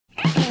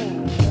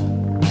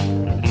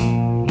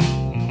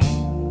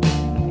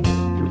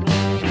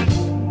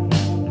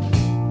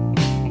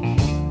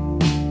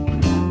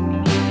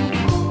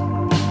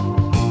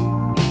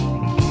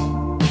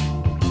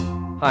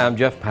Hi, I'm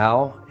Jeff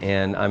Powell,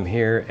 and I'm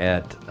here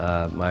at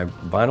my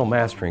vinyl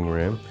mastering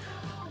room.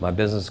 My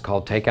business is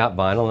called Takeout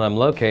Vinyl, and I'm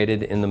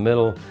located in the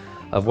middle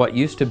of what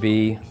used to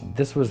be,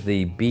 this was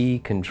the B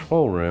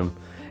control room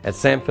at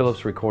Sam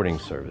Phillips Recording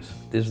Service.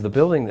 This is the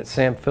building that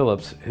Sam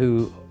Phillips,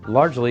 who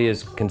largely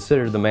is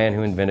considered the man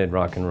who invented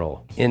rock and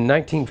roll. In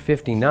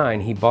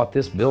 1959, he bought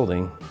this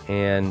building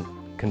and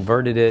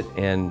converted it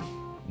and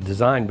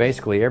designed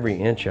basically every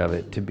inch of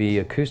it to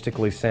be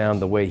acoustically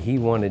sound the way he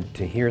wanted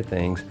to hear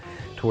things,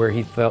 to where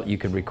he felt you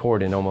could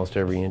record in almost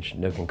every inch,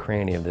 nook, and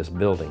cranny of this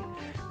building,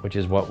 which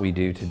is what we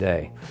do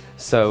today.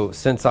 So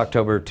since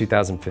October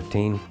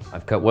 2015,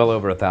 I've cut well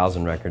over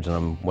 1,000 records, and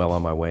I'm well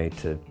on my way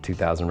to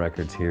 2,000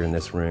 records here in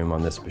this room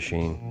on this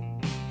machine.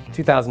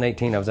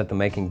 2018, I was at the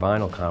Making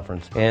Vinyl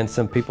conference, and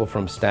some people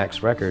from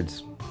Stax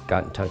Records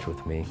got in touch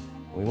with me.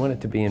 We want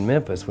it to be in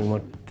Memphis. We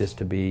want this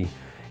to be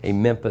a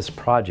Memphis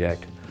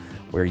project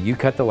where you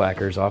cut the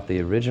lacquers off the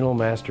original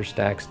master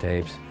Stax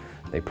tapes.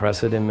 They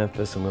press it in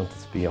Memphis, and we want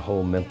this to be a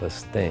whole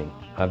Memphis thing.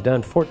 I've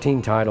done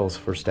 14 titles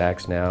for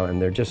Stax now, and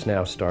they're just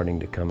now starting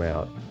to come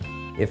out.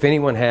 If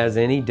anyone has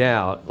any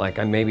doubt, like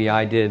maybe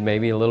I did,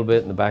 maybe a little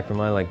bit in the back of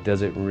my mind, like,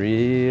 does it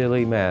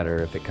really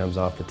matter if it comes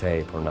off the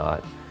tape or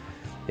not?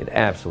 It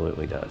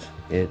absolutely does.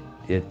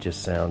 It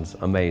just sounds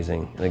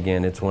amazing. And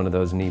again, it's one of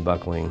those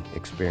knee-buckling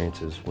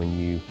experiences when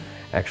you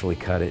actually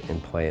cut it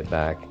and play it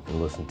back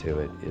and listen to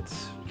it.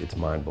 It's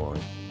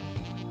mind-blowing.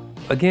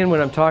 Again,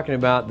 when I'm talking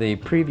about the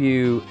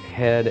preview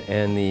head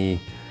and the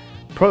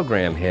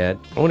program head,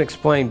 I want to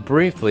explain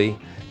briefly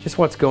just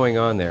what's going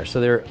on there.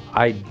 So they're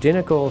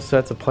identical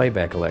sets of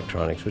playback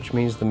electronics, which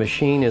means the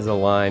machine is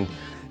aligned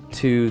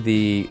to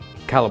the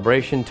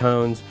calibration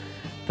tones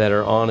that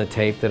are on a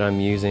tape that I'm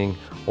using,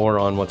 or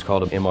on what's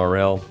called an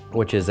MRL,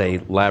 which is a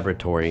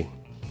laboratory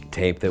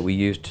tape that we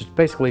use just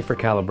basically for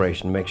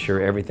calibration to make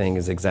sure everything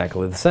is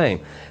exactly the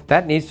same.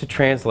 That needs to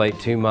translate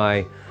to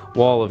my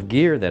wall of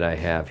gear that I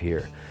have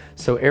here.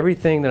 So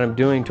everything that I'm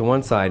doing to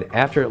one side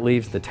after it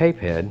leaves the tape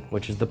head,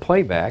 which is the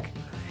playback,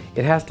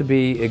 it has to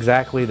be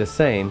exactly the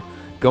same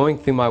going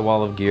through my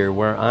wall of gear,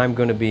 where I'm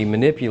going to be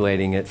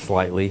manipulating it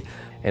slightly,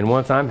 and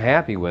once I'm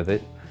happy with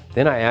it,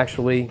 then I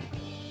actually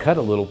cut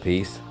a little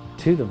piece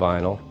to the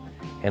vinyl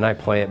and I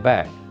play it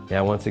back.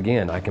 Now once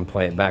again, I can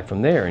play it back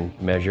from there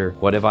and measure,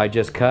 what have I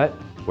just cut?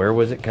 Where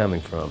was it coming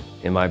from?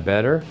 Am I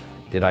better?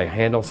 Did I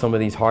handle some of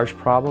these harsh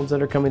problems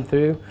that are coming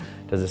through?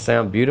 Does it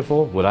sound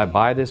beautiful? Would I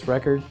buy this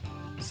record?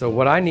 So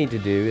what I need to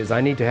do is I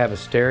need to have a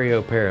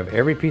stereo pair of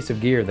every piece of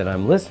gear that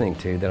I'm listening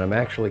to, that I'm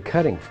actually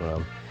cutting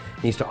from.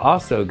 It needs to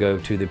also go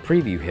to the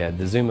preview head,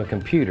 the Zuma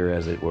computer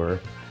as it were,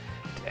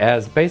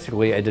 as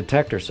basically a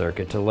detector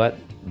circuit to let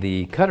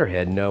the cutter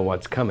head know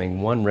what's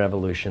coming one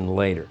revolution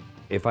later.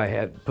 If I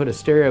had put a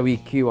stereo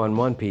EQ on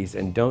one piece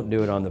and don't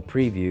do it on the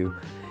preview,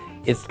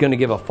 it's going to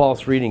give a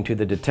false reading to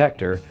the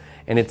detector,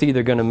 and it's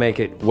either going to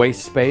make it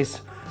waste space,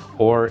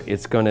 or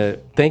it's going to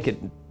think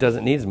it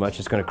doesn't need as much.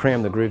 It's going to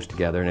cram the grooves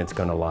together and it's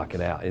going to lock it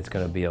out. It's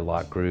going to be a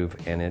locked groove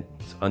and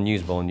it's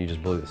unusable, and you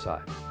just blew the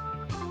side.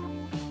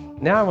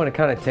 Now I want to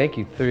kind of take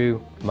you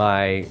through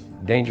my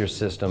dangerous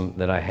system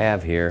that I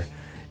have here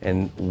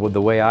and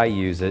the way I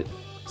use it.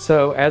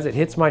 So as it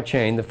hits my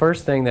chain, the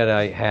first thing that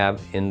I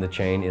have in the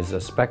chain is a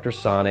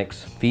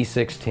Spectrasonics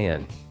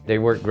V610. They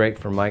work great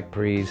for mic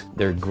pre's.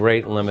 They're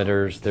great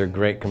limiters. They're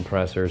great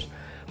compressors.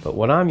 But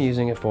what I'm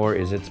using it for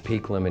is its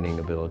peak limiting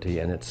ability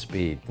and its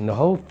speed. And the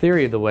whole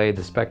theory of the way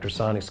the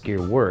Spectrasonics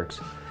gear works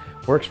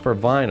for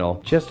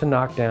vinyl just to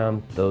knock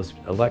down those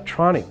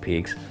electronic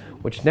peaks,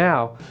 which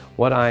now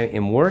what I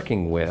am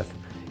working with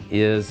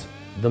is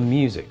the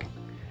music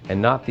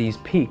and not these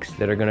peaks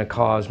that are going to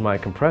cause my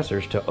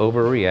compressors to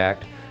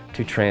overreact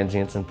to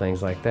transients and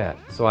things like that.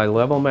 So I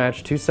level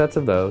match two sets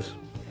of those,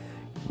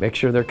 make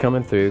sure they're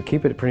coming through,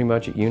 keep it pretty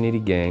much at unity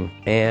gain,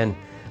 and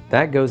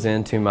that goes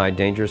into my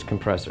dangerous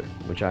compressor,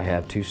 which I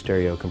have two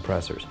stereo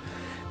compressors.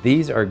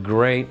 These are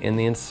great in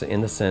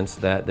the sense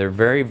that they're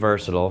very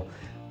versatile,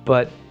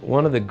 but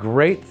one of the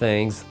great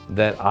things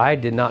that I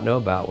did not know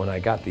about when I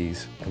got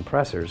these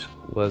compressors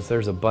was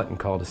there's a button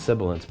called a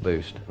sibilance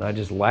boost. And I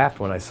just laughed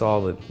when I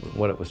saw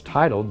what it was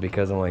titled,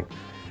 because I'm like,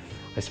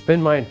 I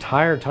spend my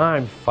entire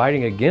time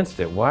fighting against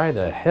it. Why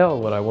the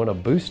hell would I want to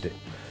boost it?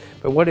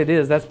 But what it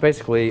is, that's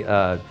basically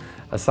a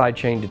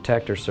sidechain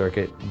detector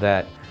circuit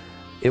that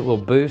it will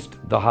boost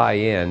the high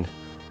end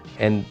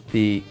and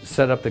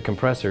set up the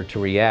compressor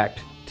to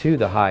react to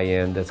the high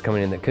end that's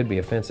coming in that could be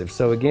offensive.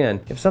 So again,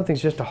 if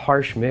something's just a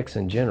harsh mix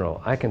in general,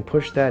 I can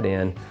push that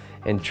in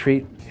and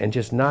treat and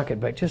just knock it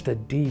back just a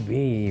dB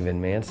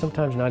even, man.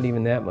 Sometimes not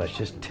even that much,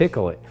 just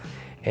tickle it.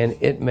 And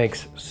it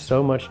makes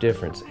so much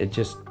difference.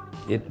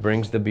 It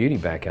brings the beauty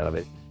back out of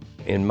it.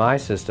 In my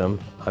system,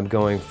 I'm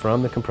going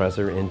from the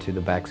compressor into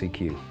the BAX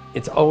EQ.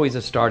 It's always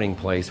a starting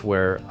place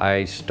where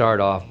I start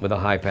off with a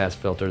high-pass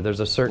filter. There's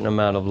a certain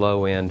amount of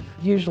low end,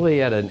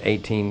 usually at an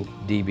 18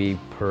 dB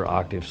per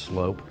octave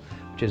slope,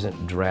 which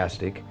isn't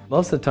drastic.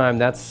 Most of the time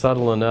that's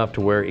subtle enough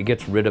to where it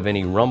gets rid of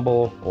any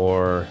rumble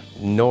or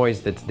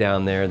noise that's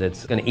down there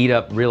that's going to eat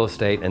up real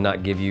estate and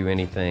not give you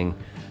anything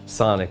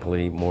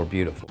sonically more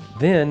beautiful.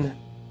 Then,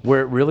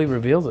 where it really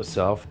reveals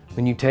itself,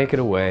 when you take it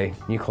away,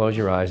 you close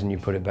your eyes and you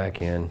put it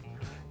back in,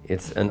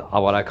 it's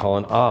what I call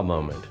an ah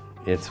moment.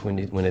 It's when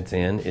it's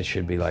in, it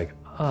should be like,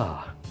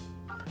 ah.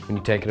 When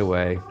you take it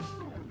away,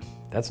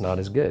 that's not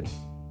as good.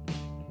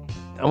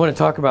 I want to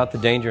talk about the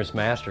Dangerous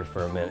Master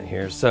for a minute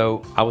here.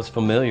 So I was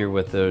familiar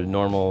with the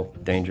normal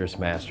Dangerous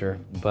Master,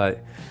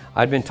 but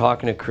I'd been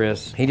talking to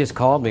Chris. He just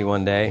called me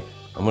one day,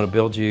 I'm going to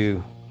build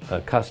you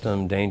a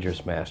custom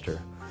Dangerous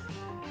Master.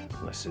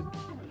 And I said,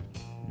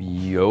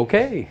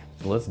 okay,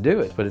 so let's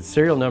do it. But it's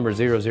serial number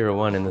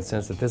 001 in the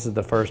sense that this is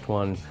the first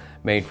one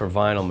made for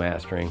vinyl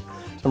mastering.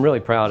 So I'm really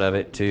proud of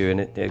it too,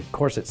 and of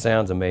course it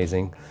sounds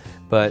amazing,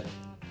 but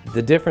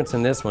the difference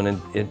in this one,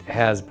 it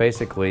has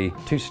basically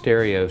 2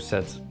 stereo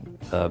sets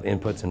of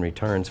inputs and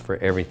returns for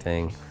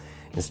everything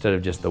instead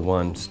of just the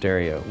one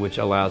stereo, which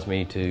allows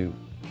me to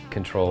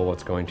control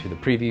what's going to the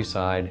preview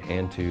side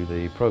and to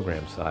the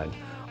program side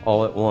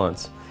all at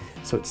once.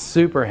 So it's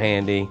super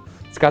handy.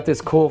 It's got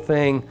this cool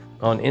thing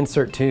on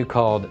insert 2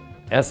 called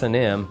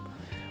S&M,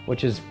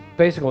 which is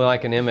basically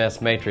like an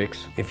MS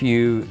matrix. If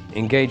you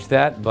engage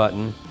that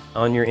button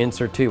on your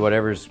insert 2,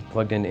 whatever's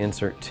plugged into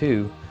insert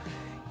 2,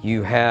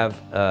 you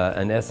have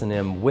an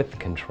S&M width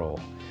control.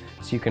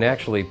 So you can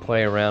actually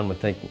play around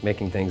with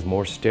making things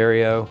more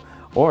stereo,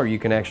 or you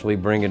can actually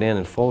bring it in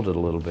and fold it a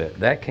little bit.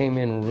 That came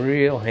in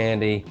real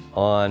handy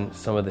on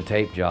some of the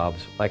tape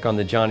jobs. Like on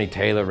the Johnny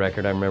Taylor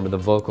record, I remember the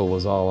vocal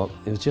was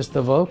it was just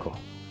the vocal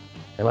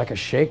and like a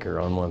shaker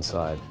on one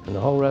side, and the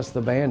whole rest of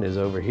the band is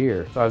over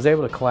here. So I was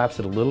able to collapse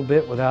it a little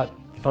bit without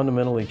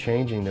fundamentally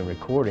changing the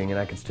recording, and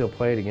I could still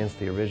play it against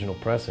the original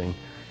pressing.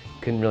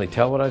 Couldn't really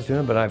tell what I was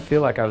doing, but I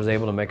feel like I was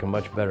able to make a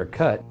much better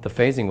cut. The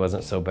phasing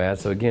wasn't so bad.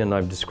 So again,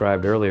 I've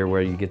described earlier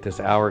where you get this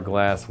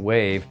hourglass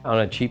wave. On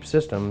a cheap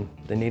system,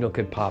 the needle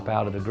could pop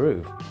out of the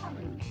groove.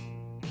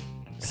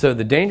 So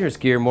the Dangerous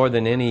gear, more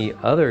than any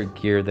other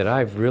gear that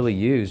I've really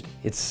used,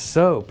 it's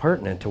so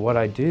pertinent to what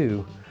I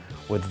do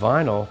with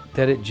vinyl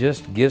that it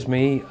just gives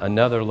me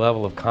another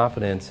level of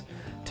confidence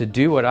to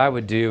do what I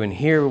would do and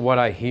hear what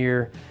I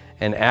hear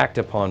and act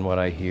upon what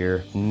I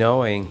hear,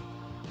 knowing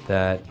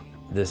that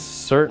this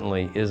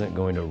certainly isn't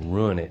going to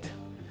ruin it,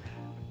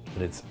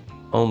 but it's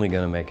only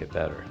going to make it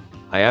better.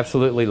 I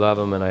absolutely love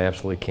them, and I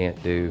absolutely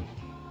can't do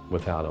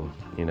without them.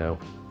 You know,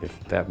 if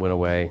that went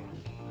away,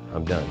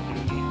 I'm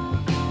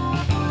done.